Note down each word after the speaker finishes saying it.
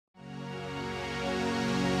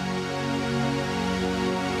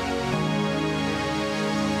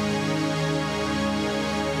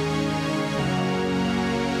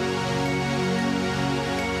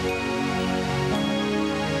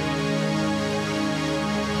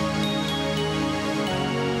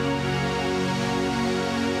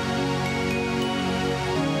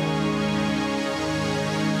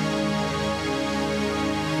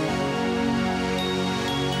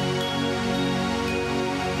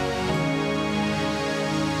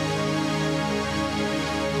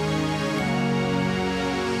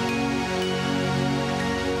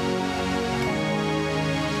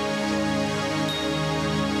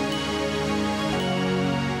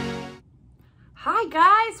Hi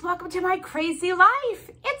guys, welcome to my crazy life.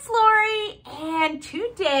 It's Lori, and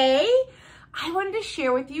today I wanted to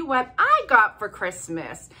share with you what I got for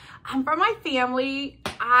Christmas. For my family,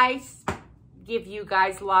 I give you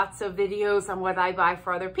guys lots of videos on what I buy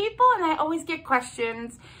for other people, and I always get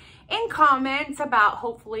questions and comments about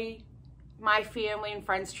hopefully my family and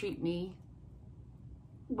friends treat me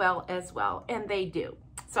well as well, and they do.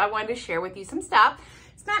 So I wanted to share with you some stuff.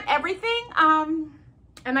 It's not everything,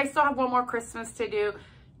 and I still have one more Christmas to do.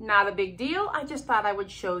 Not a big deal. I just thought I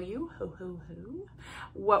would show you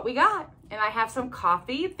what we got. And I have some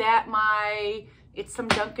coffee that it's some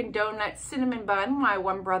Dunkin' Donuts cinnamon bun my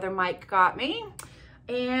one brother Mike got me.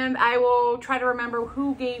 And I will try to remember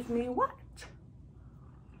who gave me what.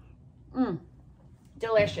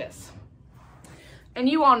 Delicious. And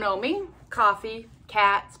you all know me. Coffee,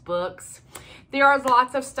 cats, books. There is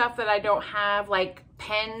lots of stuff that I don't have, like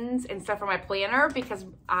pens and stuff for my planner, because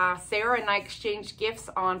Sarah and I exchanged gifts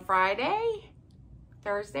on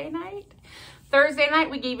Thursday night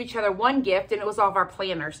we gave each other one gift, and it was all of our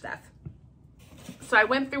planner stuff. So I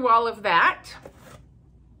went through all of that,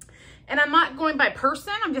 and I'm not going by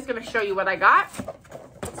person. I'm just going to show you what I got.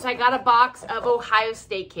 So I got a box of Ohio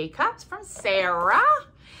State K-Cups from Sarah,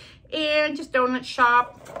 and just donut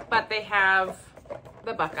shop, but they have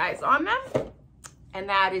the Buckeyes on them, and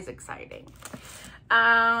that is exciting.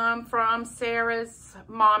 From Sarah's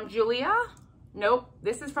mom, Julia. Nope,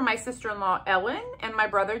 this is from my sister-in-law, Ellen, and my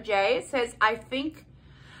brother, Jay. It says, I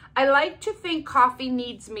like to think coffee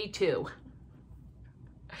needs me too.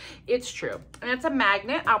 It's true. And it's a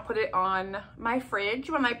magnet. I'll put it on my fridge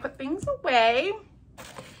when I put things away.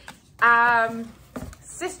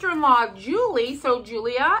 Sister-in-law, Julie. So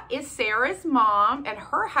Julia is Sarah's mom, and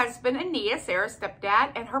her husband, Aeneas, Sarah's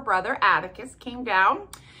stepdad, and her brother, Atticus, came down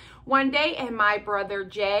one day, and my brother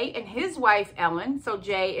Jay and his wife Ellen, so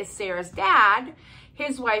Jay is Sarah's dad,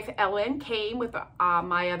 his wife Ellen came with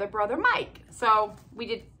my other brother Mike. So we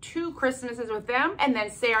did 2 Christmases with them, and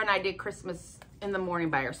then Sarah and I did Christmas in the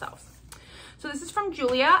morning by ourselves. So this is from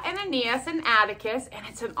Julia and Aeneas and Atticus, and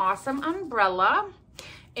it's an awesome umbrella.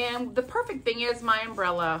 And the perfect thing is my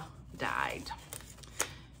umbrella died.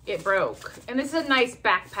 It broke. And this is a nice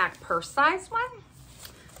backpack purse size one.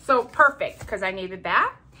 So perfect, because I needed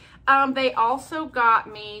that. They also got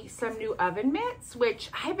me some new oven mitts, which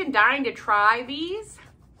I've been dying to try these.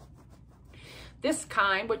 This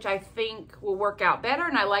kind, which I think will work out better.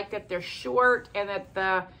 And I like that they're short and that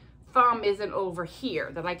the thumb isn't over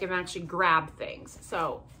here, that I can actually grab things.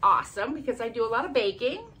 So awesome, because I do a lot of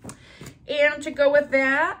baking. And to go with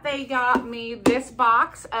that, they got me this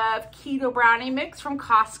box of keto brownie mix from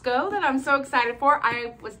Costco that I'm so excited for.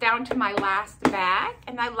 I was down to my last bag,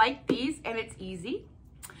 and I like these, and it's easy.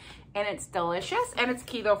 And it's delicious, and it's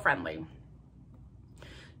keto friendly.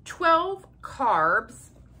 12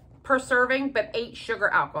 carbs per serving, but 8 sugar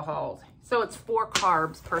alcohols. So it's 4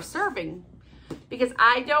 carbs per serving, because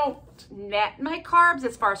I don't net my carbs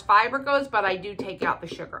as far as fiber goes, but I do take out the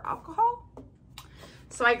sugar alcohol.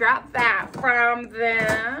 So I grabbed that from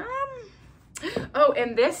them. Oh,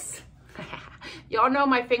 and this, y'all know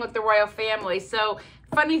my thing with the royal family. So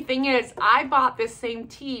funny thing is, I bought this same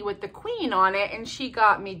tea with the Queen on it, and she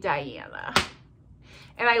got me Diana.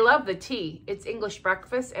 And I love the tea. It's English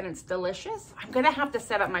breakfast, and it's delicious. I'm going to have to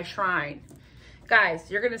set up my shrine.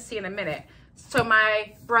 Guys, you're going to see in a minute. So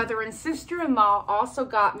my brother and sister-in-law also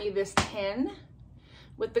got me this tin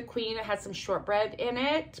with the Queen. It has some shortbread in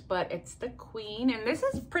it, but it's the Queen. And this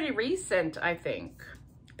is pretty recent, I think.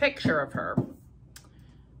 Picture of her.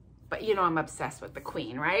 But you know I'm obsessed with the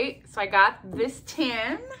Queen, right? So I got this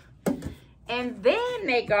tin. And then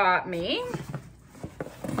they got me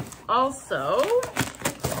also,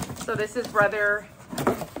 so this is brother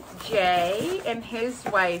Jay and his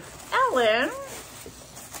wife Ellen.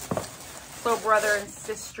 So brother and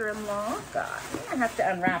sister-in-law got me. I have to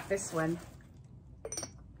unwrap this one.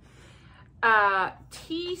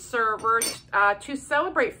 Tea servers to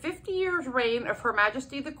celebrate 50 years reign of Her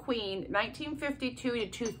Majesty the Queen, 1952 to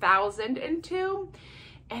 2002.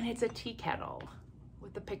 And it's a tea kettle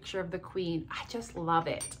with a picture of the Queen. I just love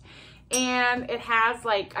it. And it has,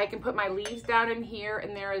 like, I can put my leaves down in here,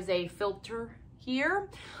 and there is a filter here.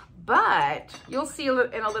 But you'll see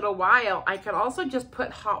in a little while, I could also just put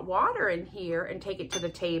hot water in here and take it to the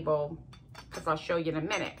table, because I'll show you in a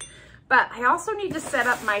minute. But I also need to set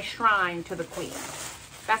up my shrine to the Queen.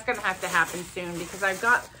 That's going to have to happen soon, because I've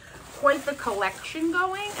got quite the collection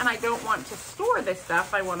going, and I don't want to store this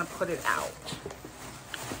stuff. I want to put it out.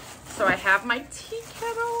 So I have my tea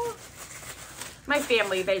kettle. My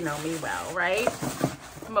family, they know me well, right?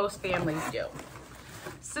 Most families do.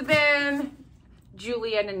 So then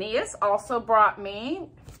Julia and Aeneas also brought me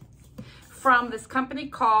from this company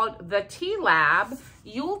called the Tea Lab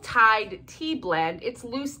Yuletide Tea Blend. It's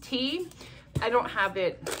loose tea. I don't have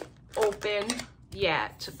it open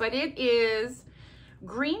yet, but it is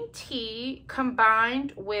green tea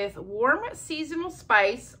combined with warm seasonal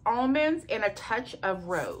spice, almonds, and a touch of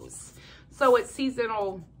rose. So it's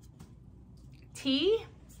seasonal tea.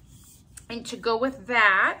 And to go with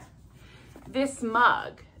that, this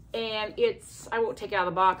mug. And it's, I won't take it out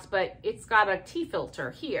of the box, but it's got a tea filter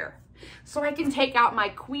here. So I can take out my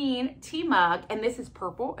queen tea mug, and this is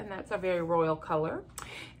purple, and that's a very royal color,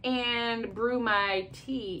 and brew my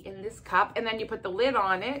tea in this cup, and then you put the lid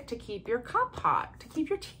on it to keep your cup hot, to keep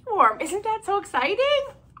your tea warm. Isn't that so exciting?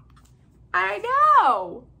 I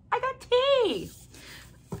know. I got tea.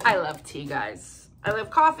 I love tea, guys. I love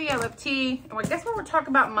coffee, I love tea, and guess what, we're talking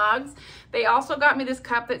about mugs. They also got me this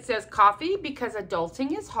cup that says coffee because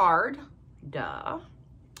adulting is hard. Duh.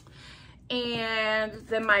 And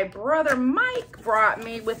then my brother Mike brought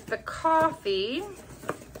me with the coffee.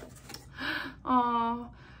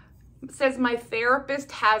 It says my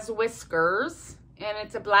therapist has whiskers, and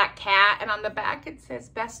it's a black cat, and on the back it says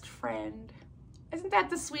best friend. Isn't that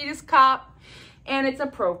the sweetest cup? And it's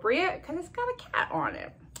appropriate because it's got a cat on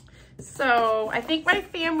it. So I think my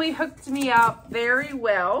family hooked me up very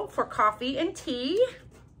well for coffee and tea,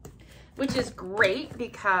 which is great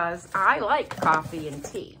because I like coffee and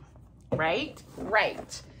tea. Right? Right.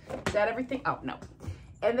 Is that everything? Oh, no.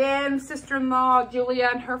 And then sister-in-law Julia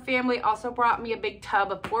and her family also brought me a big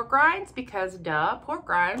tub of pork rinds because, duh, pork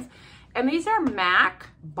rinds. And these are Mac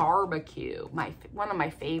Barbecue, one of my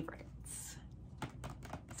favorites.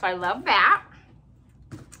 So I love that.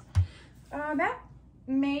 That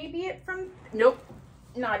may be it from, nope,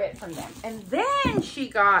 not it from them. And then she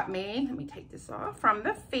got me, let me take this off, from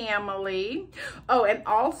the family. Oh, and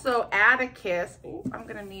also Atticus. Oh, I'm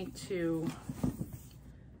gonna need to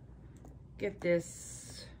get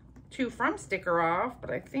this to from sticker off, but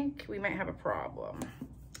I think we might have a problem.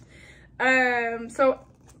 So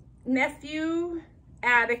nephew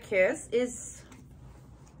Atticus is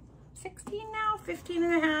 16 now, 15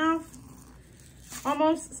 and a half,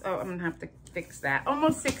 almost. Oh, I'm gonna have to fix that.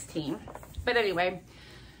 Almost 16. But anyway,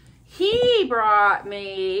 he brought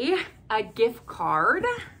me a gift card.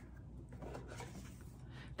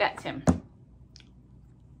 That's him.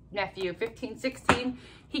 Nephew, 15, 16.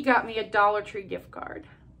 He got me a Dollar Tree gift card.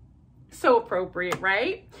 So appropriate,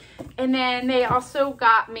 right? And then they also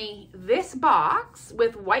got me this box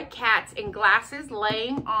with white cats and glasses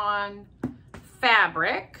laying on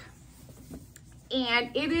fabric.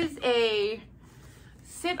 And it is a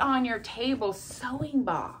sit on your table sewing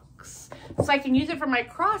box. So I can use it for my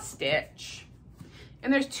cross stitch.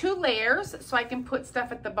 And there's 2 layers, so I can put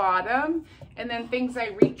stuff at the bottom. And then things I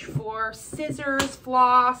reach for, scissors,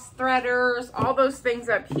 floss, threaders, all those things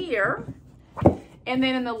up here. And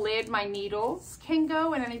then in the lid, my needles can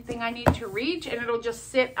go and anything I need to reach, and it'll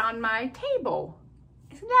just sit on my table.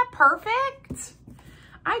 Isn't that perfect?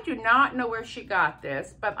 I do not know where she got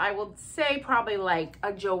this, but I will say probably like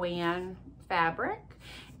a Joanne fabric,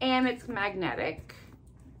 and it's magnetic.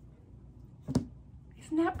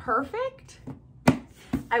 Isn't that perfect?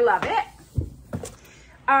 I love it.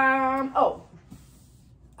 Oh,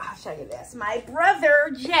 I'll show you this. My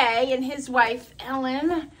brother Jay and his wife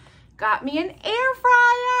Ellen got me an air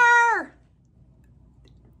fryer.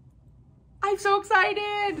 I'm so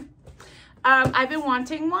excited. I've been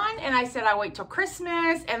wanting one, and I said I'll wait till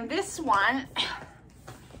Christmas. And this one,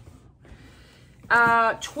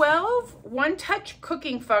 12 one-touch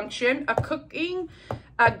cooking function,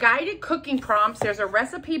 guided cooking prompts. There's a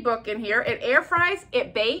recipe book in here. It air fries,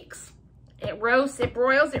 it bakes, it roasts, it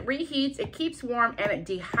broils, it reheats, it keeps warm, and it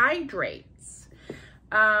dehydrates.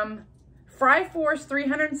 Fry Force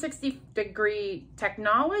 360-degree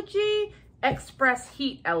technology, express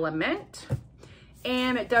heat element,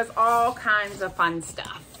 and it does all kinds of fun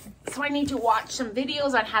stuff. So I need to watch some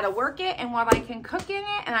videos on how to work it and what I can cook in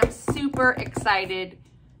it, and I'm super excited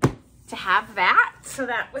to have that. So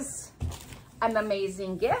that was an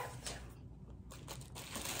amazing gift.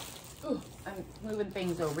 Ooh, I'm moving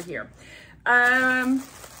things over here.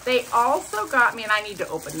 They also got me, and I need to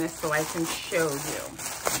open this so I can show you.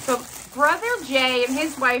 So brother Jay and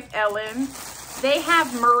his wife Ellen, they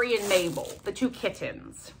have Murray and Mabel, the 2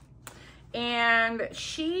 kittens. And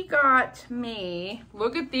she got me,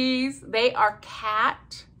 look at these. They are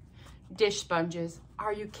cat dish sponges.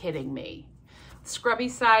 Are you kidding me? Scrubby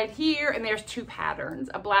side here, and there's 2 patterns.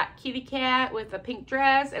 A black kitty cat with a pink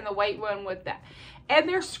dress and the white one with that. And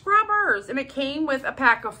they're scrubbers, and it came with a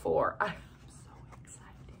pack of 4. I'm so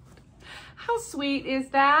excited. How sweet is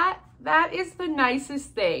that? that is the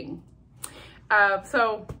nicest thing.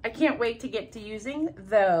 So I can't wait to get to using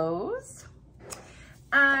those.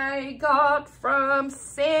 I got from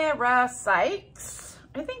Sarah Sycks.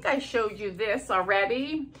 I think I showed you this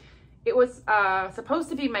already. It was supposed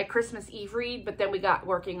to be my Christmas Eve read, but then we got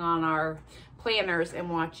working on our planners and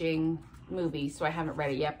watching movies, so I haven't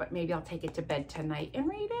read it yet, but maybe I'll take it to bed tonight and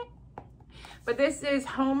read it. But this is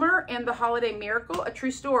Homer and the Holiday Miracle, a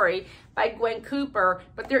true story by Gwen Cooper,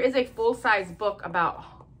 but there is a full-size book about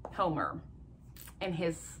Homer and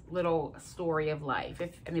his little story of life,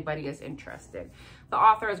 if anybody is interested. The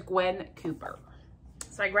author is Gwen Cooper.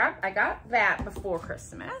 So I got that before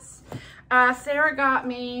Christmas. Sarah got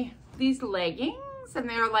me these leggings, and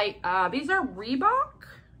they're like, these are Reebok.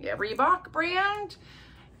 Yeah, Reebok brand.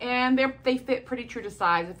 And they fit pretty true to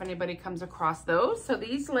size if anybody comes across those. So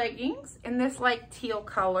these leggings in this like teal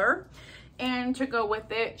color. And to go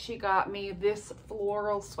with it, she got me this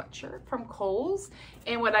floral sweatshirt from Kohl's.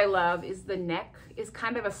 And what I love is the neck is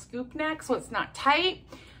kind of a scoop neck, so it's not tight,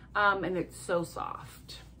 and it's so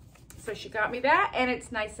soft. So she got me that, and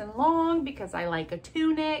it's nice and long because I like a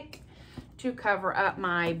tunic to cover up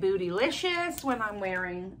my bootylicious when I'm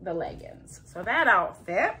wearing the leggings. So that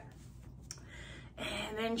outfit.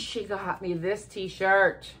 And then she got me this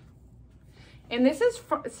t-shirt. And this is,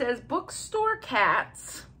 it says Bookstore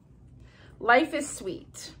Cats. Life is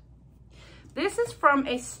Sweet. This is from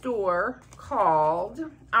a store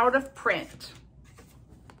called Out of Print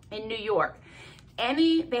in New York.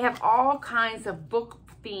 They have all kinds of book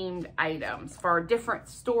themed items for different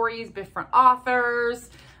stories, different authors,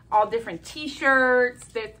 all different t-shirts.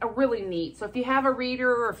 That are really neat. So if you have a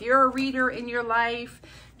reader, or if you're a reader in your life,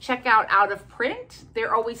 check out Out of Print.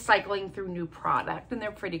 They're always cycling through new product, and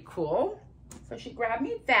they're pretty cool. So she grabbed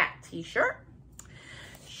me that t-shirt.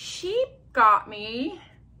 She got me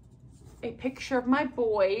a picture of my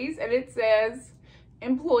boys, and it says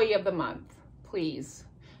Employee of the Month, please.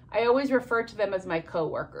 I always refer to them as my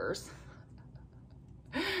coworkers.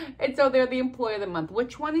 And so they're the Employee of the Month.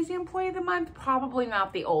 Which one is the Employee of the Month? Probably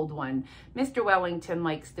not the old one. Mr. Wellington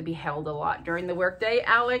likes to be held a lot during the workday.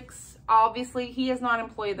 Alex, obviously, he is not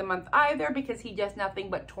Employee of the Month either because he does nothing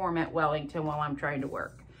but torment Wellington while I'm trying to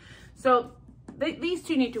work. So these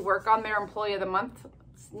two need to work on their Employee of the Month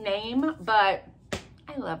name, but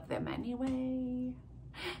I love them anyway.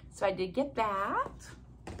 So I did get that.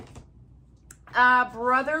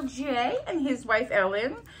 Brother Jay and his wife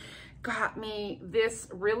Ellen got me this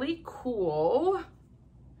really cool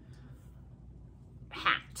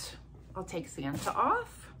hat. I'll take Santa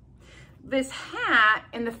off. This hat,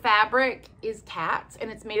 and the fabric is cats, and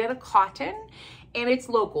it's made out of cotton, and it's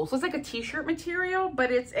local. So it's like a t-shirt material, but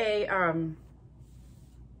it's a,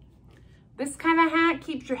 this kind of hat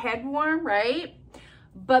keeps your head warm, right?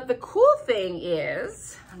 But the cool thing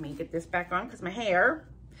is, let me get this back on because my hair.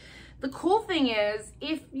 The cool thing is,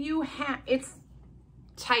 if you have, it's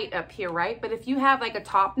tight up here, right? But if you have like a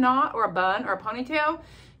top knot or a bun or a ponytail,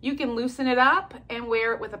 you can loosen it up and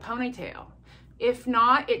wear it with a ponytail. If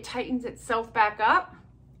not, it tightens itself back up.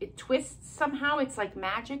 It twists somehow. It's like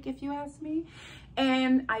magic, if you ask me.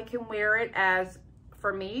 And I can wear it as,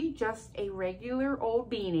 for me, just a regular old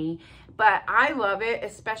beanie. But I love it,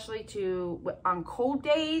 especially on cold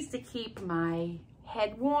days, to keep my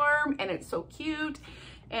head warm. And it's so cute.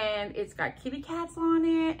 And it's got kitty cats on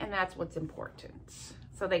it, and that's what's important.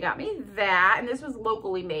 So they got me that, and this was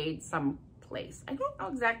locally made someplace. I don't know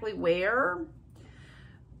exactly where,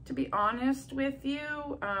 to be honest with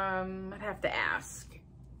you. I'd have to ask.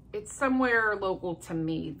 It's somewhere local to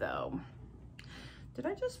me, though. Did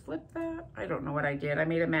I just flip that? I don't know what I did. I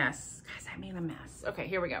made a mess. Guys, I made a mess. Okay,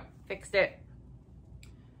 here we go. Fixed it.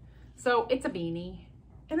 So it's a beanie,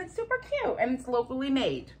 and it's super cute, and it's locally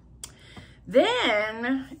made.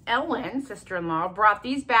 Then Ellen, sister-in-law, brought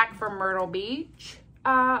these back from Myrtle Beach.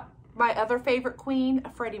 My other favorite queen,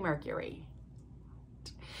 Freddie Mercury.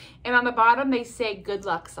 And on the bottom, they say, good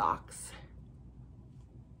luck socks.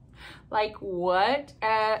 Like what?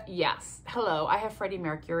 Yes. Hello, I have Freddie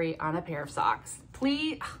Mercury on a pair of socks.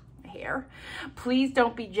 Please, my hair. Please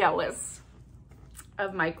don't be jealous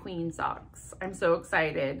of my queen socks. I'm so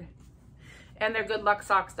excited. And they're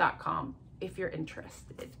goodlucksocks.com if you're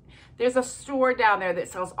interested. There's a store down there that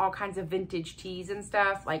sells all kinds of vintage tees and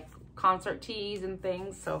stuff, like concert tees and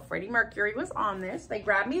things. So Freddie Mercury was on this. They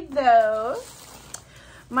grabbed me those.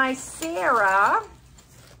 My Sarah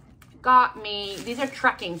got me, these are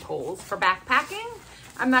trekking poles for backpacking.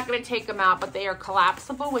 I'm not going to take them out, but they are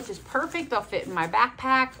collapsible, which is perfect. They'll fit in my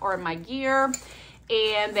backpack or in my gear.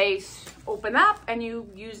 And they open up and you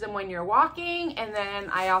use them when you're walking. And then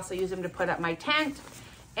I also use them to put up my tent.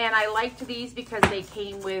 And I liked these because they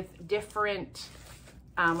came with different,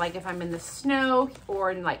 like if I'm in the snow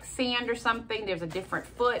or in like sand or something, there's a different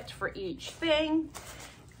foot for each thing.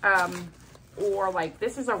 Or like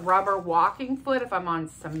this is a rubber walking foot. If I'm on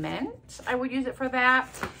cement, I would use it for that.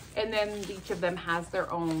 And then each of them has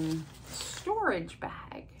their own storage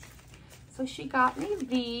bag. So she got me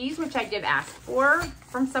these, which I did ask for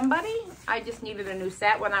from somebody. I just needed a new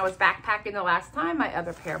set. When I was backpacking the last time, my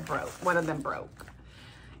other pair broke. One of them broke.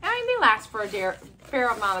 And they last for a fair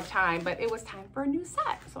amount of time, but it was time for a new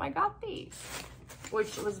set. So I got these,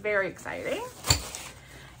 which was very exciting.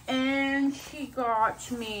 And she got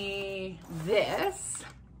me this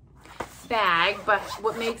bag, but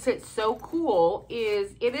what makes it so cool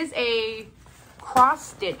is it is a cross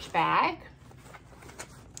stitch bag.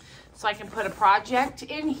 So I can put a project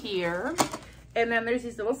in here, and then there's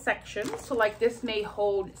these little sections. So like this may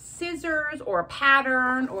hold scissors or a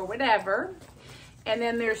pattern or whatever. And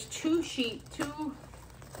then there's two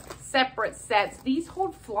separate sets. These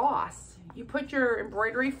hold floss. You put your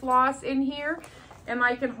embroidery floss in here, and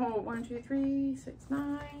I can hold 1, 2, 3, 6,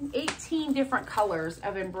 9, 18 different colors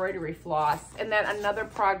of embroidery floss. And then another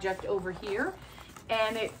project over here,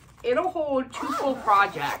 and it'll hold 2 full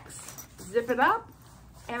projects. Zip it up,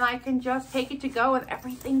 and I can just take it to go, and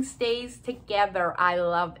everything stays together. I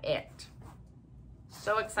love it.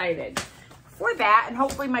 So excited for that, and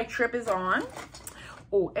hopefully my trip is on.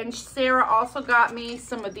 Oh, and Sarah also got me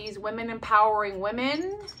some of these Women Empowering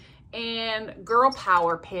Women and Girl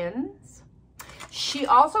Power pins. She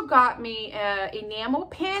also got me an enamel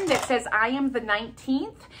pin that says I am the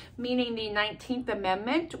 19th, meaning the 19th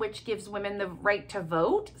Amendment, which gives women the right to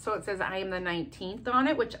vote. So it says I am the 19th on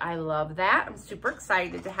it, which I love that. I'm super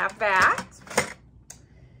excited to have that.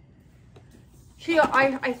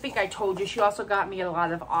 I think I told you, she also got me a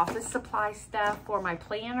lot of office supply stuff for my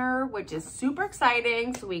planner, which is super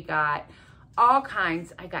exciting. So we got all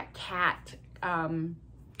kinds. I got cat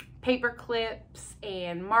paper clips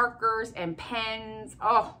and markers and pens.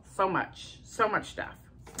 Oh, so much stuff.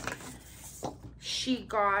 She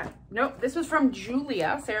got, nope, this was from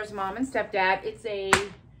Julia, Sarah's mom and stepdad. It's a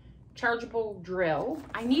chargeable drill.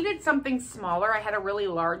 I needed something smaller. I had a really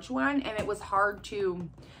large one and it was hard to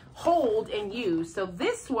hold and use. So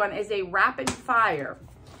this one is a rapid fire.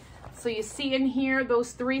 So you see in here,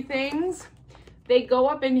 those 3 things, they go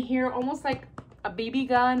up in here almost like a BB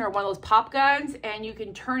gun or one of those pop guns, and you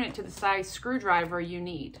can turn it to the size screwdriver you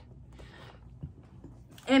need.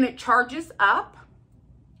 And it charges up.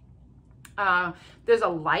 There's a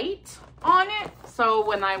light on it. So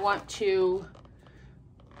when I want to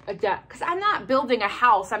adapt, because I'm not building a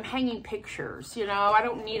house, I'm hanging pictures, you know, I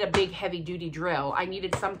don't need a big heavy duty drill. I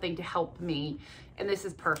needed something to help me, and this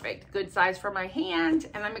is perfect. Good size for my hand,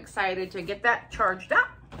 and I'm excited to get that charged up.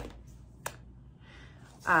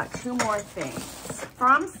 2 more things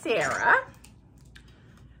from Sarah.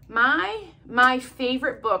 My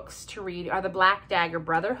favorite books to read are the Black Dagger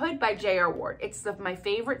Brotherhood by J.R. Ward. It's my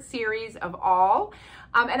favorite series of all.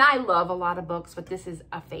 And I love a lot of books, but this is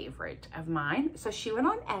a favorite of mine. So she went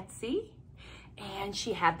on Etsy and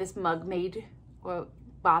she had this mug made, well,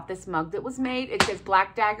 bought this mug that was made. It says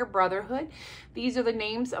Black Dagger Brotherhood. These are the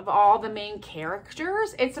names of all the main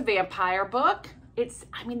characters. It's a vampire book.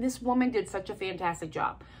 I mean, this woman did such a fantastic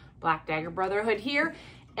job. Black Dagger Brotherhood here,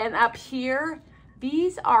 and up here,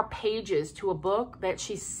 these are pages to a book that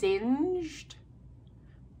she singed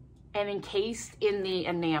and encased in the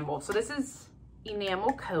enamel. So this is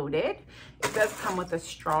enamel coated. It does come with a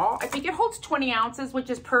straw. I think it holds 20 ounces,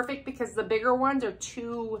 which is perfect because the bigger ones are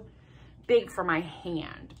too big for my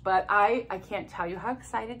hand. But I can't tell you how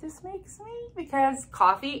excited this makes me, because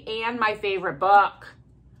coffee and my favorite book.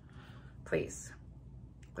 Please,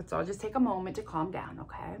 let's all just take a moment to calm down,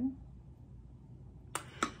 okay?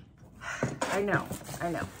 I know.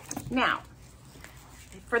 Now,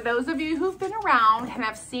 for those of you who've been around and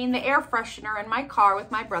have seen the air freshener in my car with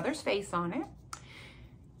my brother's face on it,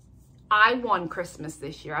 I won Christmas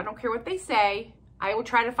this year. I don't care what they say. I will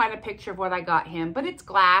try to find a picture of what I got him, but it's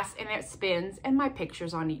glass and it spins and my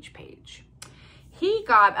picture's on each page. He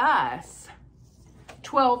got us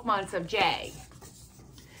 12 months of Jay.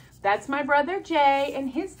 That's my brother Jay and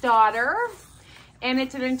his daughter, and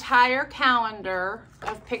it's an entire calendar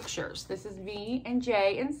of pictures. This is me and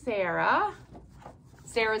Jay and Sarah.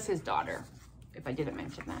 Sarah's his daughter, if I didn't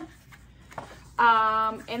mention that.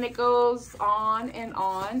 And it goes on and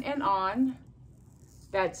on and on.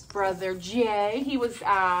 That's brother Jay.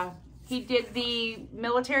 He did the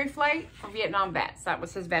military flight for Vietnam vets. That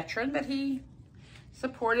was his veteran that he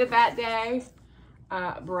supported that day.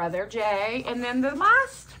 Brother Jay. And then the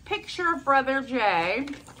last picture of brother Jay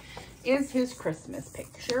is his Christmas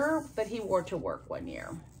picture that he wore to work one year.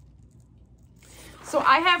 So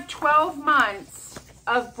I have 12 months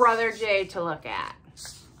of Brother Jay to look at.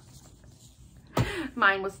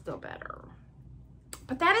 Mine was still better.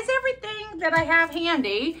 But that is everything that I have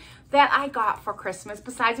handy that I got for Christmas,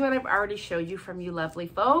 besides what I've already showed you from you lovely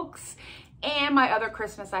folks, and my other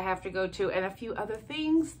Christmas I have to go to, and a few other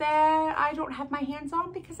things that I don't have my hands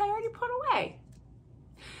on because I already put away.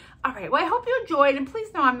 All right, well, I hope you enjoyed, and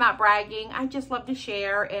please know I'm not bragging. I just love to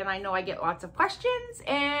share, and I know I get lots of questions,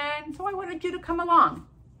 and so I wanted you to come along.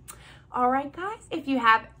 All right, guys, if you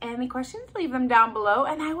have any questions, leave them down below,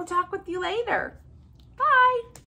 and I will talk with you later. Bye.